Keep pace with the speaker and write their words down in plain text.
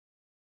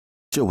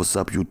Yo, what's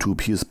up YouTube,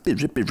 here's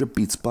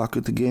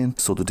Beatz-Pocket again.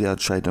 So today I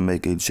tried to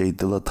make a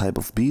Dilla type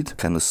of beat,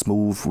 kind of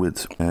smooth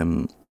with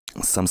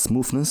some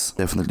smoothness.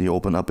 Definitely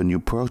open up a new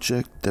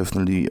project,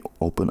 definitely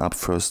open up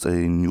first a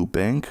new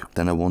bank.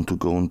 Then I want to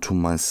go into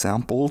my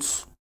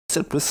samples.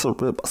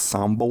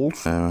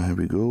 Samples. Here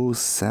we go,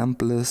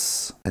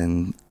 samplers.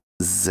 And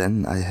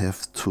then I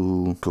have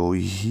to go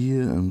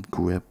here and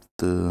grab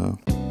the...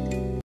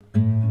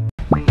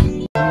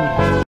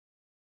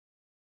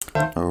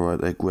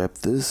 Alright, I grab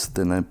this,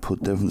 then I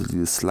put definitely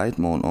the slide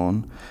mode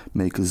on,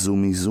 make a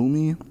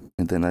zoomy,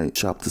 and then I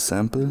chop the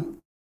sample.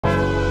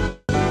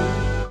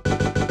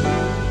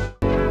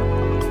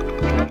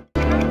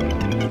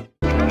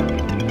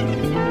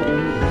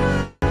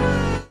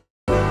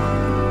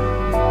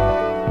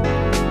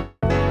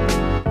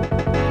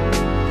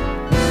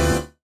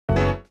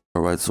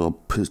 Alright, so I'll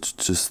pitch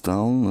this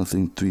down, I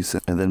think 3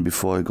 seconds. And then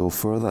before I go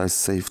further, I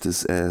save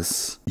this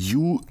as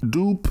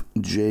YouTube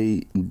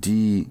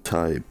JD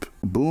type.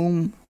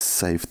 Boom,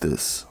 save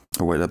this.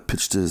 Alright, I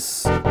pitch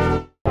this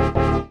 4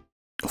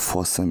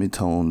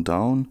 semitone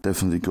down.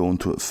 Definitely go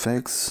into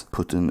effects,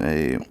 put in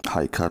a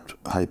high cut,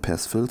 high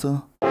pass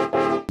filter.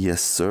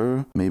 Yes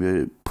sir. Maybe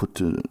I put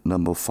the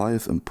number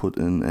 5 and put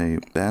in a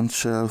band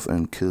shelf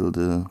and kill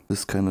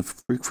this kind of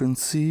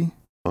frequency.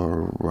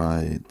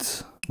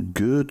 Alright.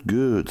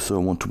 Good. So I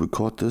want to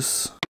record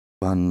this.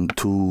 1,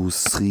 2,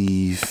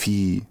 3,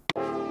 4.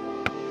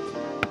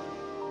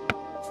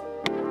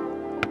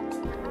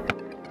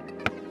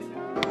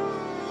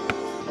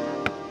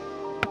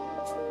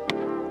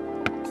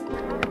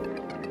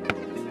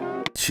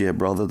 Yeah,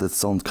 brother, that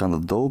sounds kind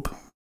of dope.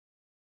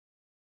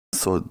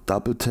 So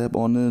double tap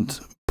on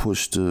it,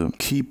 push the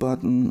key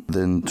button,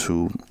 then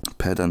to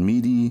pattern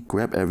MIDI,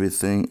 grab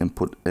everything and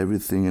put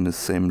everything in the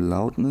same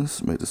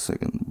loudness. Wait a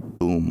second.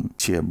 Boom.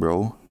 Yeah,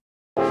 bro.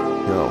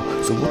 Yo,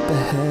 so what the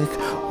heck?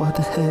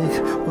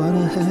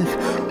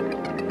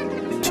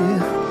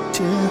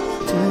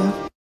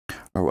 Yeah.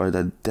 Alright,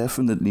 I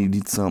definitely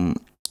need some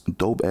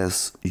dope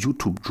ass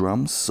YouTube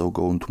drums. So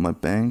go into my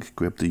bank,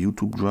 grab the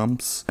YouTube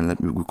drums and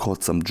let me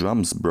record some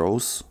drums,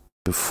 bros.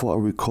 Before I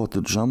record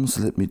the drums,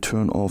 let me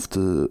turn off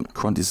the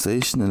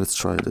quantization and let's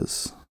try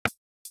this.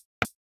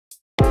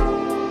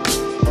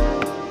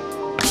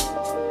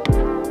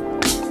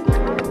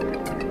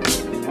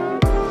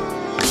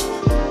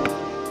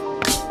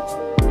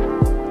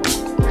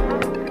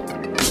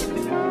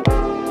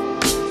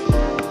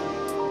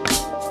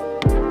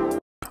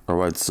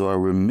 Alright, so I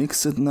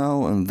remix it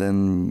now and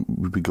then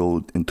we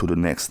go into the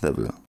next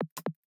level.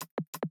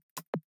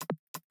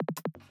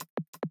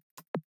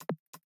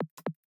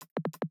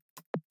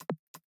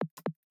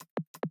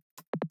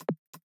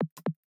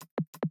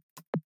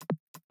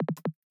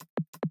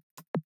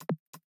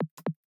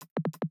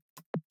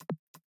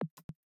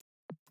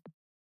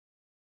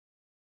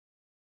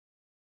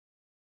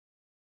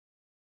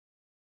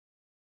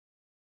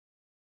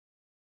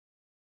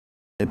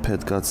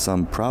 iPad got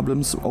some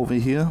problems over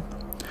here.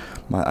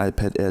 My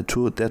iPad Air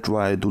 2, that's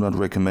why I do not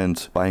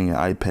recommend buying an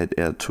iPad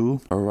Air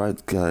 2.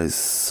 Alright guys,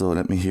 so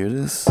let me hear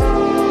this.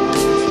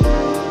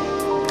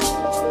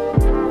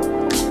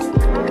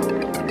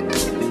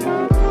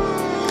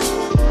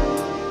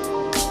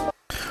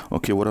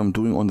 Okay, what I'm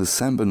doing on the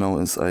sample now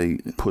is I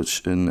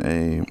push in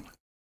a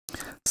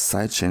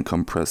sidechain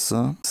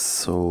compressor.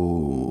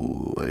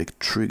 So I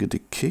trigger the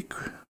kick.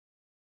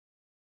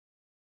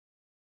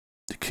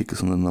 The kick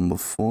is on the number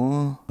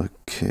 4.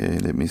 Okay,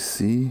 let me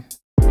see.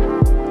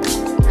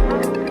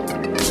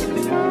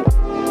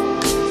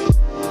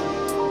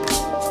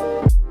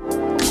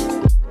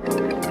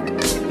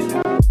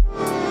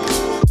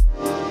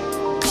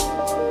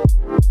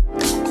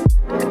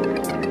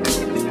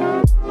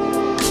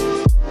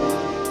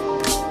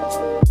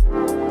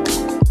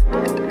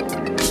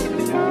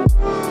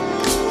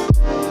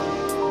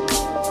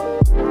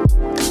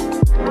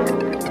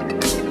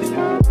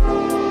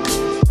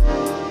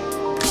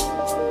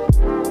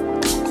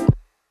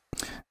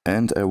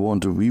 And I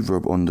want a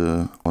reverb on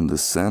the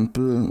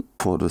sample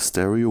for the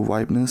stereo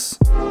wipeness.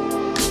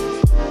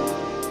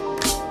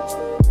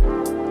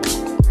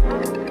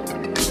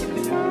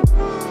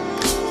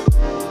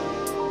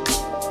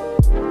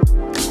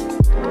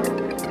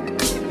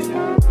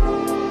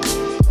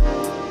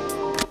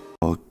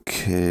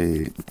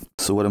 Okay,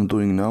 so what I'm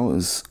doing now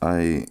is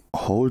I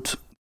hold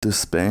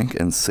this bank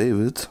and save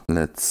it.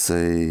 Let's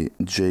say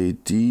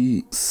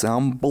JD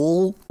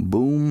sample,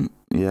 boom.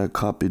 Yeah,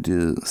 copy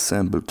the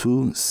sample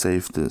too,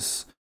 save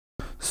this.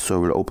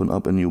 So we'll open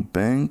up a new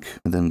bank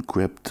and then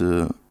grab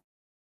the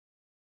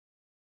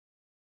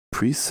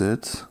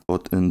preset.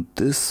 But in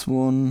this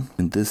one,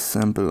 in this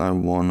sample, I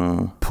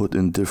wanna put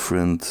in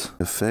different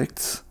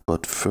effects.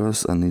 But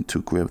first I need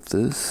to grab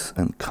this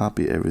and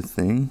copy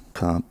everything.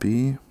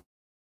 Copy.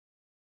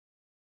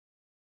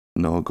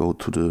 Now go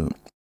to the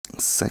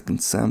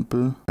second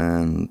sample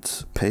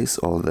and paste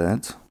all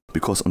that.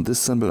 Because on this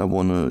sample I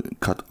want to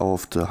cut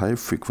off the high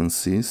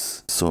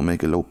frequencies, so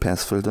make a low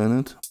pass filter in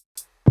it.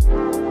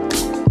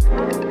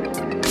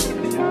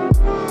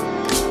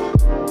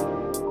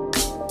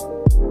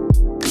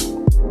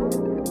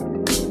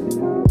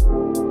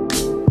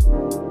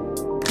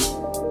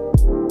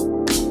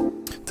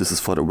 This is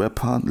for the rap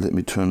part. Let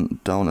me turn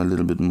down a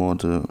little bit more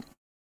the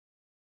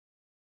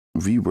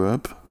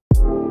reverb.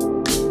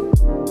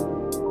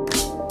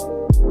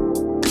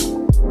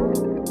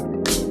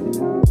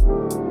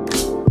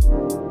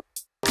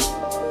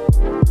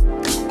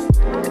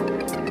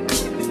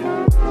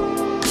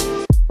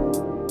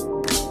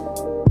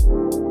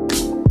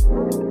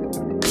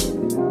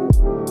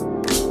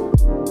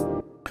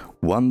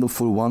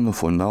 Wonderful,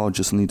 wonderful. Now I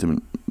just need a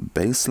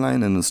bass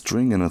line and a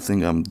string and I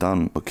think I'm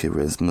done. Okay,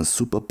 where's my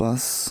super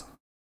bass?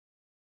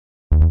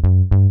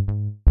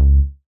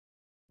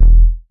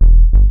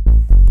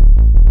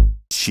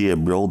 Yeah,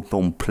 bro,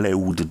 don't play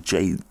with the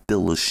J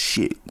Dilla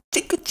shit.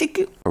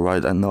 Chicka.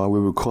 Alright, and now I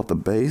will record the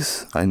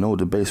bass. I know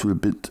the bass will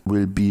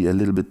be a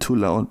little bit too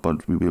loud,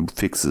 but we will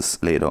fix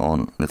this later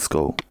on. Let's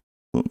go.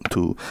 1,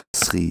 2,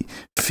 3,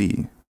 4.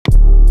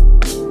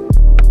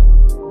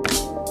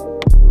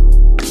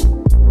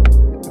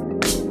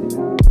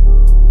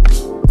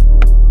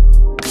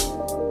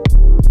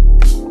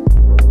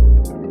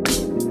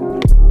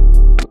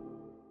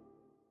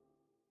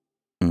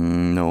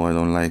 No, I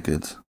don't like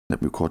it.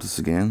 Let me record this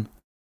again.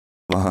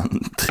 1,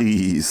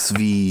 3,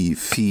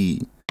 4.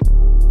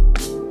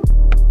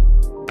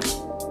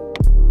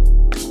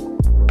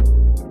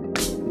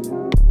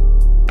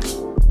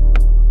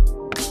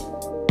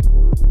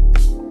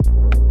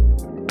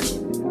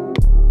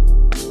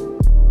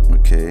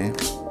 Okay.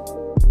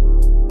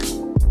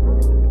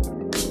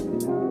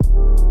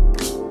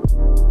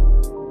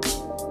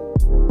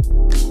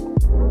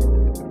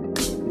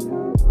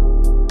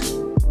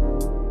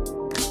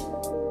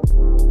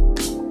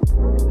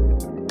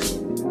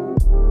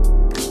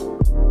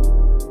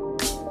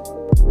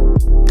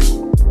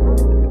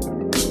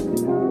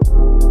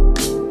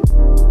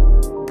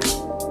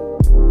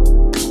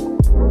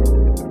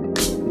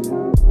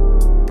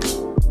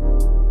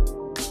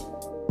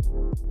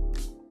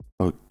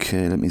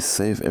 Okay, let me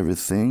save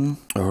everything.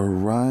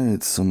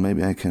 Alright, so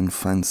maybe I can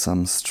find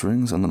some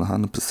strings. I'm not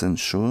 100%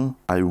 sure.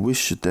 I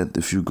wish that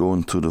if you go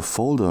into the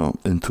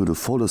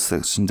folder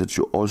section, that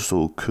you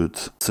also could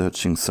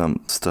searching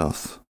some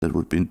stuff. That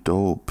would be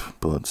dope,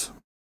 but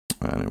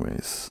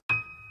anyways.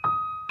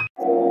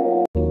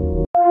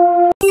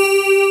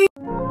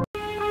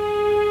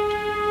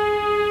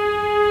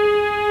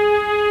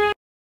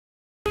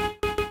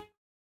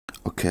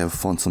 Okay, I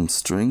found some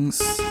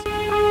strings.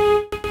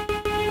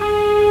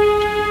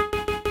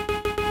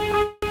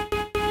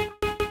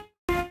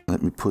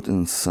 Let me put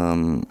in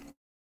some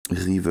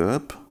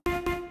reverb,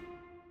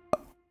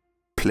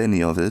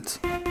 plenty of it.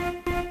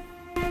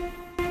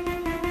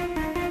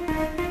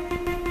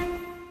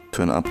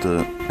 Turn up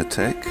the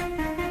attack.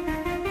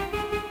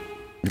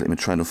 Let me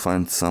try to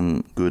find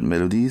some good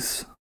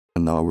melodies.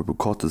 And now I will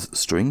record the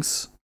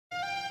strings.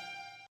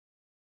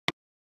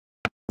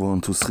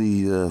 1, 2,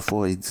 3,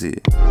 4, 8, 6.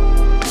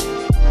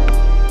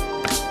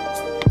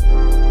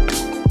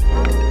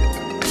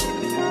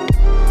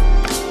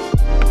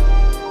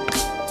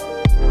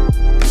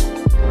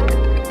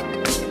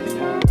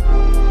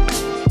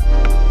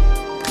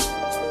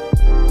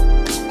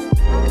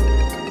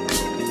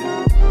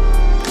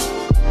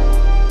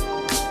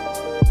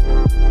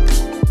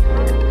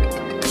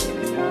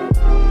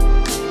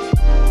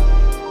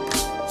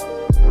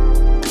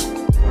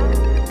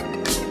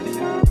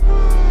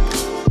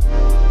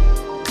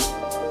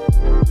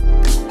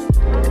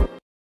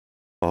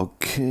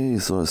 Okay,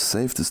 so I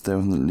saved this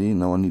definitely.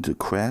 Now I need to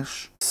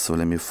crash. So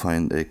let me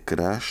find a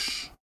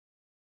crash.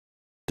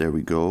 There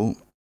we go.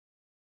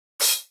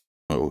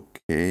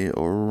 Okay,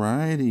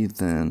 alrighty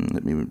then.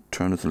 Let me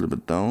turn it a little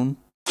bit down.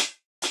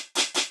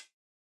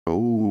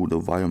 Oh, the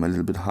volume a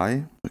little bit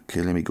high.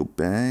 Okay, let me go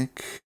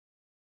back.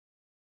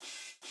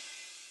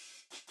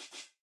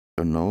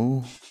 Oh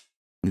no.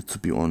 Needs to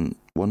be on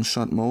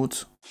one-shot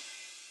mode.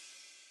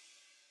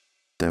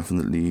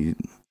 Definitely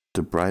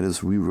the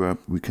brightest reverb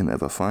we can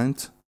ever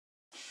find.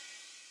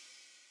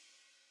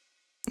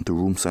 The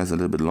room size a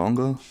little bit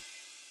longer.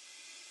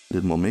 A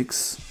little more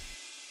mix.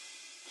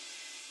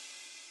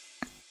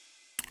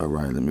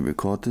 Alright, let me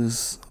record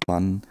this.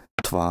 1,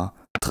 2,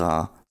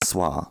 3,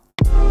 4.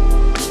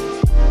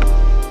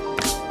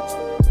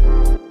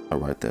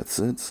 Alright, that's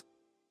it.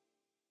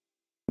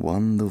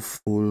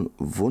 Wonderful,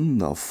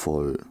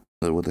 wonderful.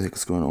 What the heck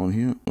is going on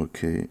here?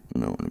 Okay,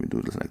 no, let me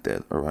do this like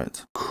that.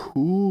 Alright,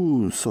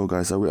 cool. So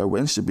guys, I will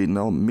arrange the beat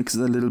now, mix it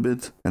a little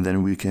bit, and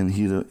then you can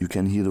hear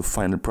the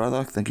final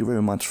product. Thank you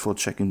very much for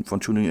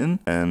tuning in.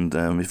 And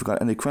if you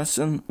got any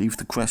question, leave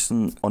the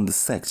question on the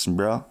section,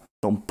 bro.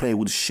 Don't play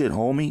with shit,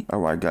 homie.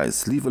 Alright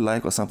guys, leave a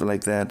like or something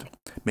like that.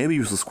 Maybe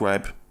you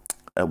subscribe.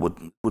 I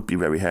would be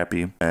very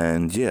happy.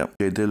 And yeah,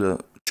 J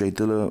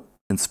Dilla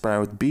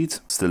inspired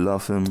beat. Still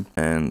love him.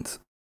 And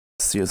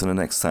see you in the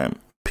next time.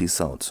 Peace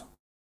out.